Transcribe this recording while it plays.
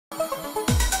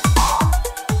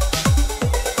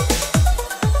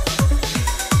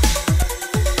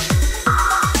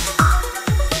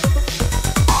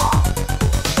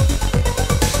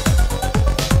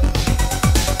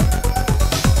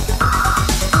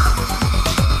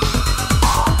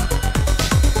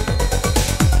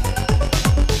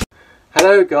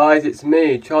Hello guys, it's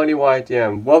me,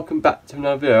 CharlieYDM. Welcome back to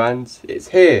another video, and it's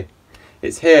here.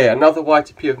 It's here. Another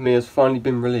YTP of me has finally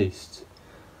been released.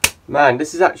 Man,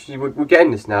 this is actually, we're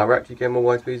getting this now. We're actually getting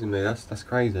more YTPs of me. That's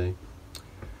crazy.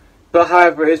 But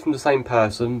however, it is from the same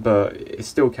person, but it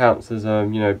still counts as you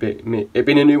know, it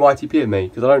being a new YTP of me,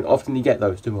 because I don't often get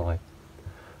those, do I?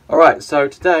 Alright, so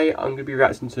today I'm going to be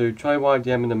reacting to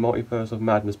CharlieYDM in the Multiverse of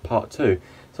Madness Part 2.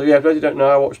 So yeah, for those who don't know,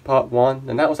 I watched Part 1,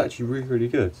 and that was actually really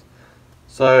good.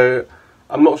 So,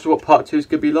 I'm not sure what Part 2 is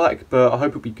going to be like, but I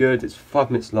hope it'll be good. It's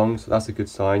 5 minutes long, so that's a good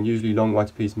sign. Usually long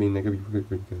YTPs mean they're going to be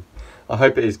really good. I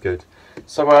hope it is good.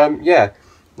 So, yeah.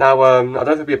 Now, I don't know if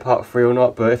there'll be a Part 3 or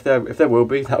not, but if there will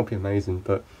be, that would be amazing.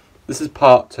 But this is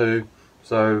Part 2,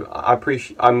 so I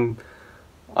appreciate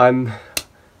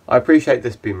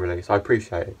this being released. I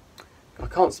appreciate it. I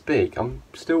can't speak. I'm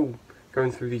still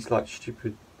going through these, like,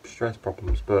 stupid stress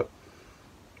problems, but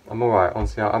I'm alright.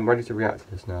 Honestly, I'm ready to react to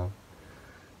this now.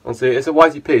 Honestly, it's a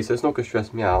YTP, so it's not going to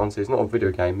stress me out. Honestly, it's not a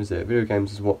video game, is it? Video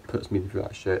games is what puts me through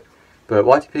that shit. But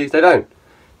YTPs, they don't.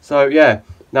 So, yeah.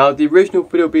 Now, the original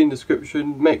video will be in the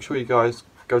description. Make sure you guys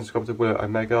go and subscribe to Willow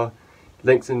Omega.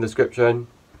 Link's in the description.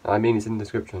 I mean, it's in the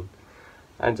description.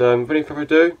 And, without any further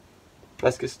ado,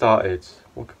 let's get started.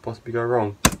 What could possibly go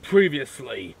wrong?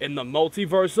 Previously, in the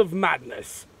Multiverse of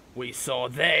Madness, we saw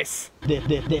this. It's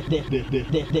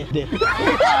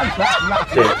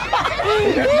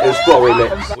what we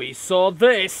mix. We saw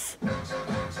this.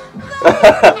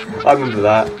 I remember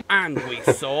that. And we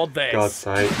saw this. God's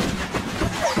sake.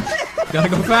 Gotta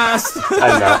go fast.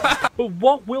 And that. But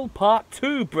what will Part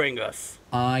 2 bring us?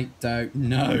 I don't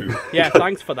know. Yeah,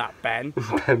 thanks for that, Ben.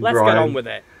 Let's get on with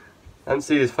it. I haven't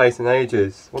seen his face in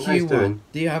ages. What are you doing?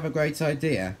 Do you have a great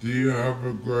idea? Do you have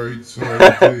a great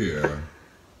idea?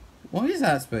 What is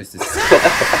that supposed to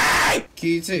say?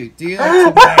 Q2, do you like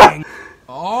to bang?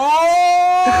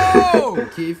 Oh!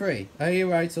 Q3, are you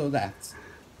right or left?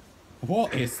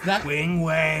 What is that? Wing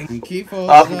wang. And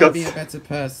Q4, should I be a better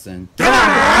person?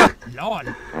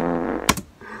 Lord.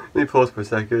 Let me pause for a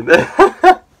second.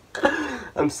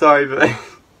 I'm sorry, but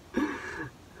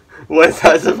what is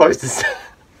that supposed to say?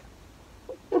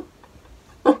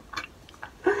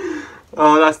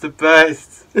 Oh, that's the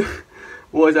best.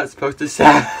 What is that supposed to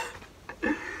say?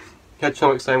 Can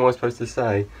Chomik explain what I'm supposed to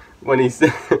say when he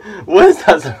said, what is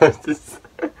that supposed to say?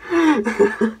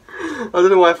 I don't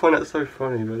know why I find that so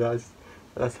funny, but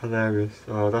that's hilarious.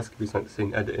 Oh, that's gonna be something to see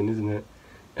in editing, isn't it?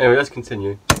 Anyway, let's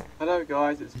continue. Hello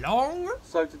guys, it's Long.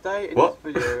 So today in this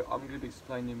video, I'm going to be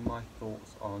explaining my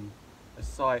thoughts on a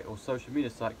site or social media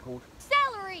site called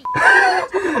CELERY.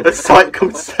 A site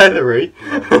called CELERY.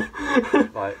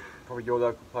 Like probably your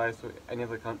local place or any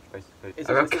other country, basically. It's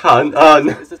a cunt.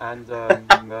 And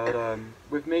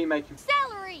with me making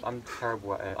CELERY. I'm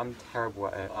terrible at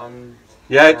it.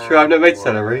 Yeah, true. I've never made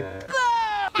celery.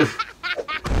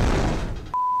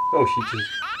 Oh, she just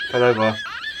fell over.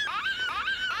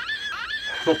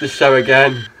 Not this show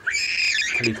again.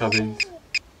 Teletubbies.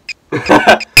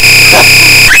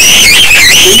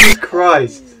 Jesus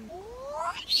Christ.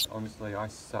 Honestly, I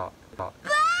suck.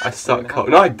 I suck cock.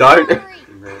 No, I don't.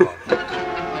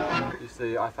 You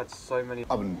see, I've had so many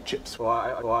Oven chips.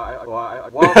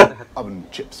 Oven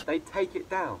chips. They take it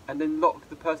down and then lock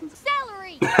the person's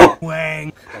CELERY.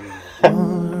 Wang.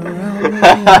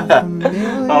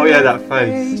 Oh yeah, that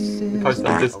face. We posted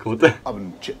on Discord.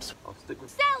 Oven chips. I'll stick with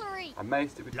CELERY. I may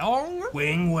stick with Long.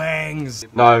 Wing wangs.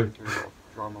 No.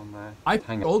 Drum on there. I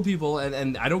pay old people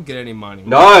and I don't get any money.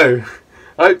 No!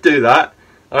 I don't do that.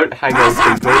 I don't hang on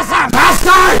people.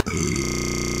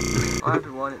 Hi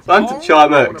everyone, it's time to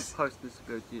charm I want to post this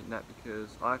video to the internet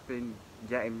because I've been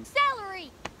getting CELERY.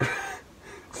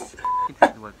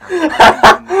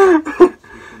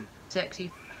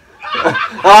 Sexy.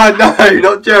 Oh no,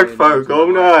 not Jared Fogle,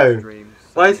 no!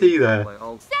 Why is he there?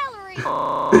 CELERY.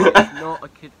 Oh, it's not a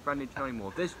kid-friendly channel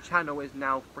anymore. This channel is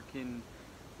now freaking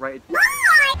rated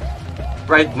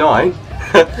 9.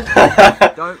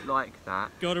 Don't like that.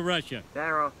 Go to Russia.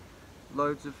 There are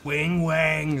loads of Wing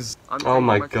wangs. oh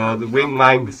my god, the wing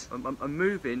wangs. I'm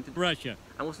moving to Russia.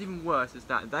 And what's even worse is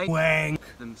that they Wang.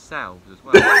 themselves as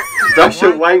well. They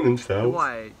should wang themselves.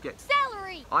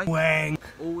 CELERY. I Wang.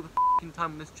 all the f***ing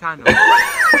time on this channel.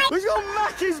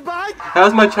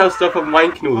 How's my channel stuff I'm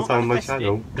wanking all the time on my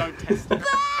channel? Don't test it.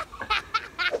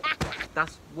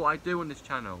 That's what I do on this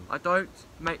channel. I don't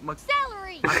make my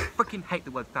CELERY. I freaking hate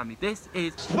the word family. This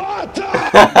is Sparta!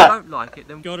 If you don't like it,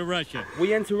 then Go to Russia.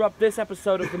 We interrupt this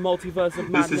episode of the Multiverse of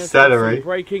Madness This is CELERY. with some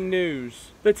breaking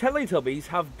news. The Teletubbies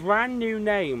have brand new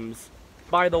names.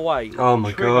 By the way, oh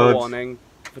my trigger god. warning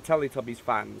for Teletubbies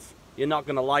fans. You're not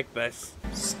gonna like this.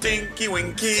 Stinky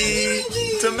Winky,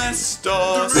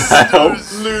 Domestos,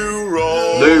 Loo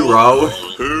Roll. Loo Roll.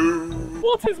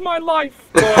 What is my life?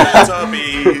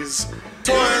 Teletubbies,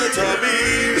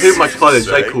 Teletubbies. Who at my college,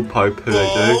 they call po poo,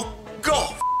 they do.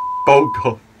 Golf.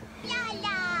 Bulgoff.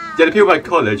 Yeah, the people at my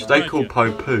college, they call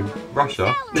po poo.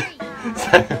 Russia.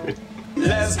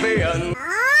 Lesbian.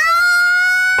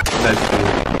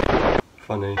 Lesbian.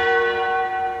 Funny.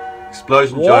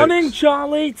 Explosion Warning, jokes.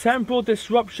 Charlie! Temporal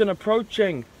disruption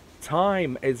approaching.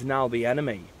 Time is now the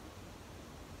enemy.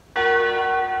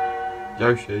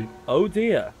 Yoshi. Oh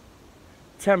dear.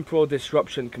 Temporal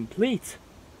disruption complete.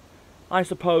 I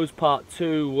suppose part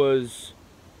 2 was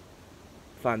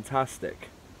fantastic.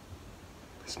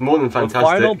 It's more than fantastic. The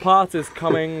final part is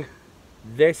coming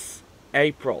this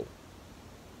April.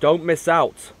 Don't miss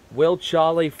out. Will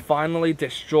Charlie finally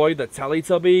destroy the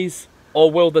Teletubbies? Or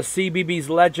will the CBBS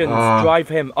legends drive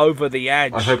him over the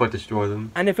edge? I hope I destroy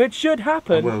them. And if it should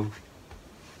happen, I will.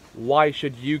 Why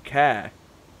should you care?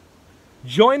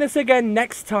 Join us again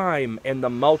next time in the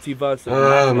Multiverse of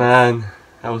Madness. Oh man,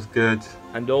 that was good.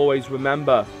 And always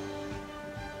remember,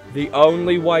 the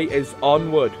only way is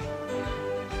onward.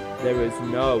 There is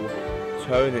no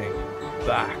turning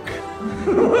back.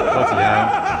 Bloody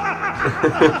hell.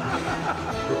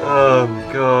 Oh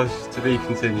gosh, to be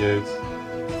continued.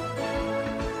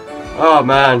 Oh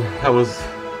man, that was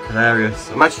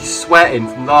hilarious. I'm actually sweating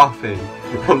from laughing.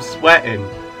 I'm sweating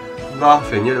from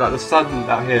laughing. You know, like the sun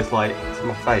out here is like to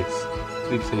my face. To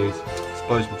be continued.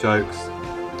 Explosion jokes.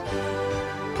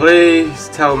 Please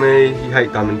tell me you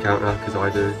hate Diamond Counter, because I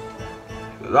do.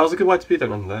 That was a good way to be done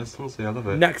nonetheless. Honestly, I love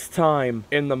it. Next time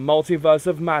in the Multiverse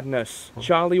of Madness,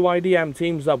 CharlieYDM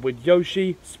teams up with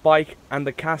Yoshi, Spike, and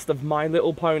the cast of My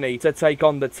Little Pony to take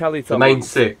on the Teletubbies. The main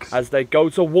six. As they go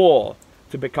to war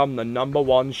to become the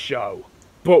 #1 show.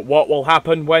 But what will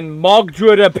happen when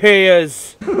Mogdred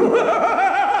appears?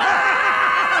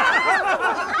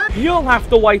 You'll have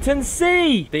to wait and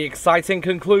see! The exciting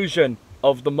conclusion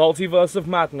of the Multiverse of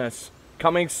Madness,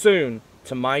 coming soon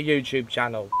to my YouTube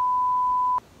channel.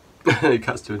 It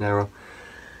cuts to an error.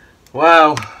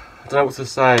 Wow, I don't know what to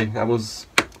say. That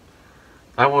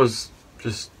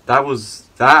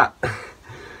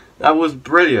was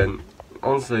brilliant.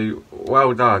 Honestly,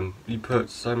 well done. You put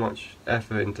so much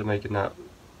effort into making that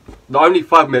not only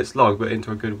 5 minutes long, but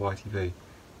into a good YTP.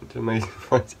 Into amazing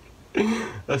YTP.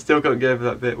 I still can't get over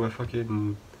that bit where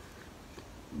fucking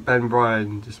Ben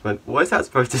Bryan just went, what is that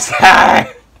supposed to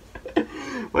say?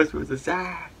 What's supposed to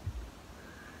say?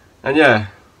 And yeah,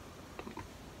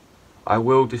 I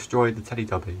will destroy the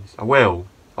Teletubbies. I will.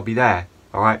 I'll be there.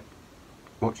 Alright?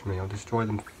 Watch me. I'll destroy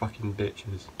them fucking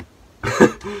bitches.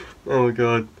 Oh my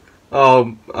god.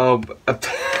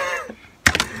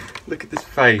 Look at this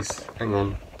face. Hang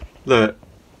on. Look.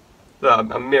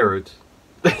 Look, I'm mirrored.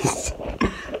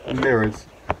 I'm mirrored.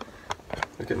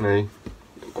 Look at me.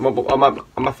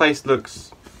 My face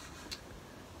looks...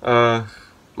 my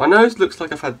nose looks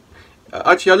like I've had...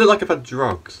 Actually, I look like I've had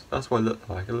drugs. That's what I look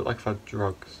like. I look like I've had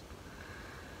drugs.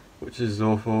 Which is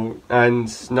awful.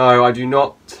 And no, I do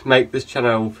not make this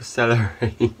channel for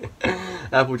celery.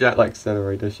 Applejack likes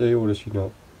celery, does she? Or does she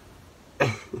not?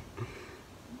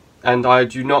 And I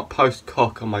do not post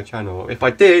cock on my channel. If I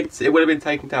did, it would have been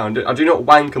taken down. I do not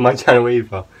wank on my channel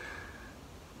either.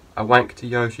 I wank to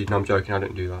Yoshi. No, I'm joking. I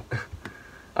don't do that.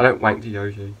 I don't wank to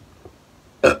Yoshi.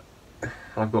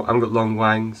 I've got long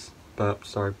wangs. But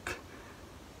sorry.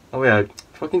 Oh yeah,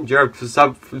 fucking Jared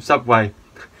from Subway.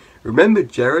 Remember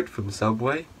Jared from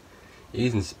Subway?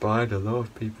 He's inspired a lot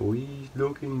of people. He's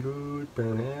looking good.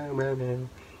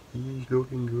 He's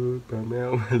looking good.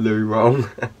 Lou wrong.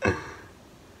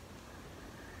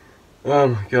 Oh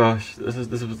my gosh, this is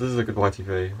a good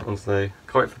YTV, honestly.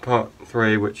 Can't wait for part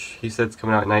 3, which he said's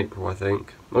coming out in April, I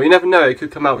think. Well, you never know, it could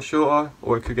come out shorter,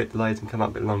 or it could get delayed and come out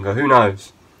a bit longer. Who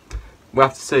knows? We'll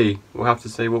have to see. We'll have to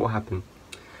see what will happen.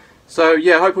 So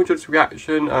yeah, I hope you enjoyed this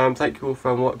reaction. Thank you all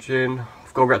for watching.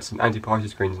 I've got to react to some anti-party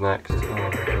screens next. Oh my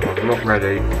god, I'm not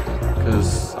ready,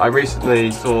 because I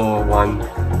recently saw one,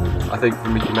 I think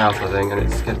from Mickey Mouse, and it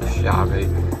scared the shit out of me.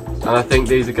 And I think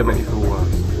these are going to make me feel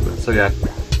worse. So yeah.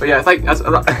 But yeah,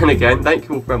 and again, thank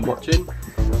you all for watching.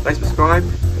 Please subscribe,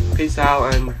 peace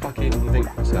out, and fucking think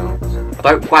for yourselves. I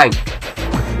don't wank.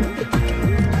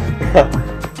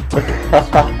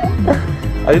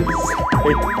 I didn't say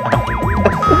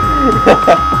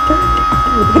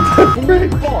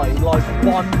Big boy, like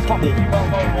one tummy, you don't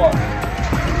know what.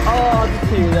 Oh, the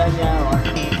two then, yeah, right.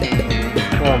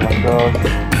 Oh my god.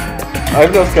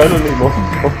 I'm not scared anymore.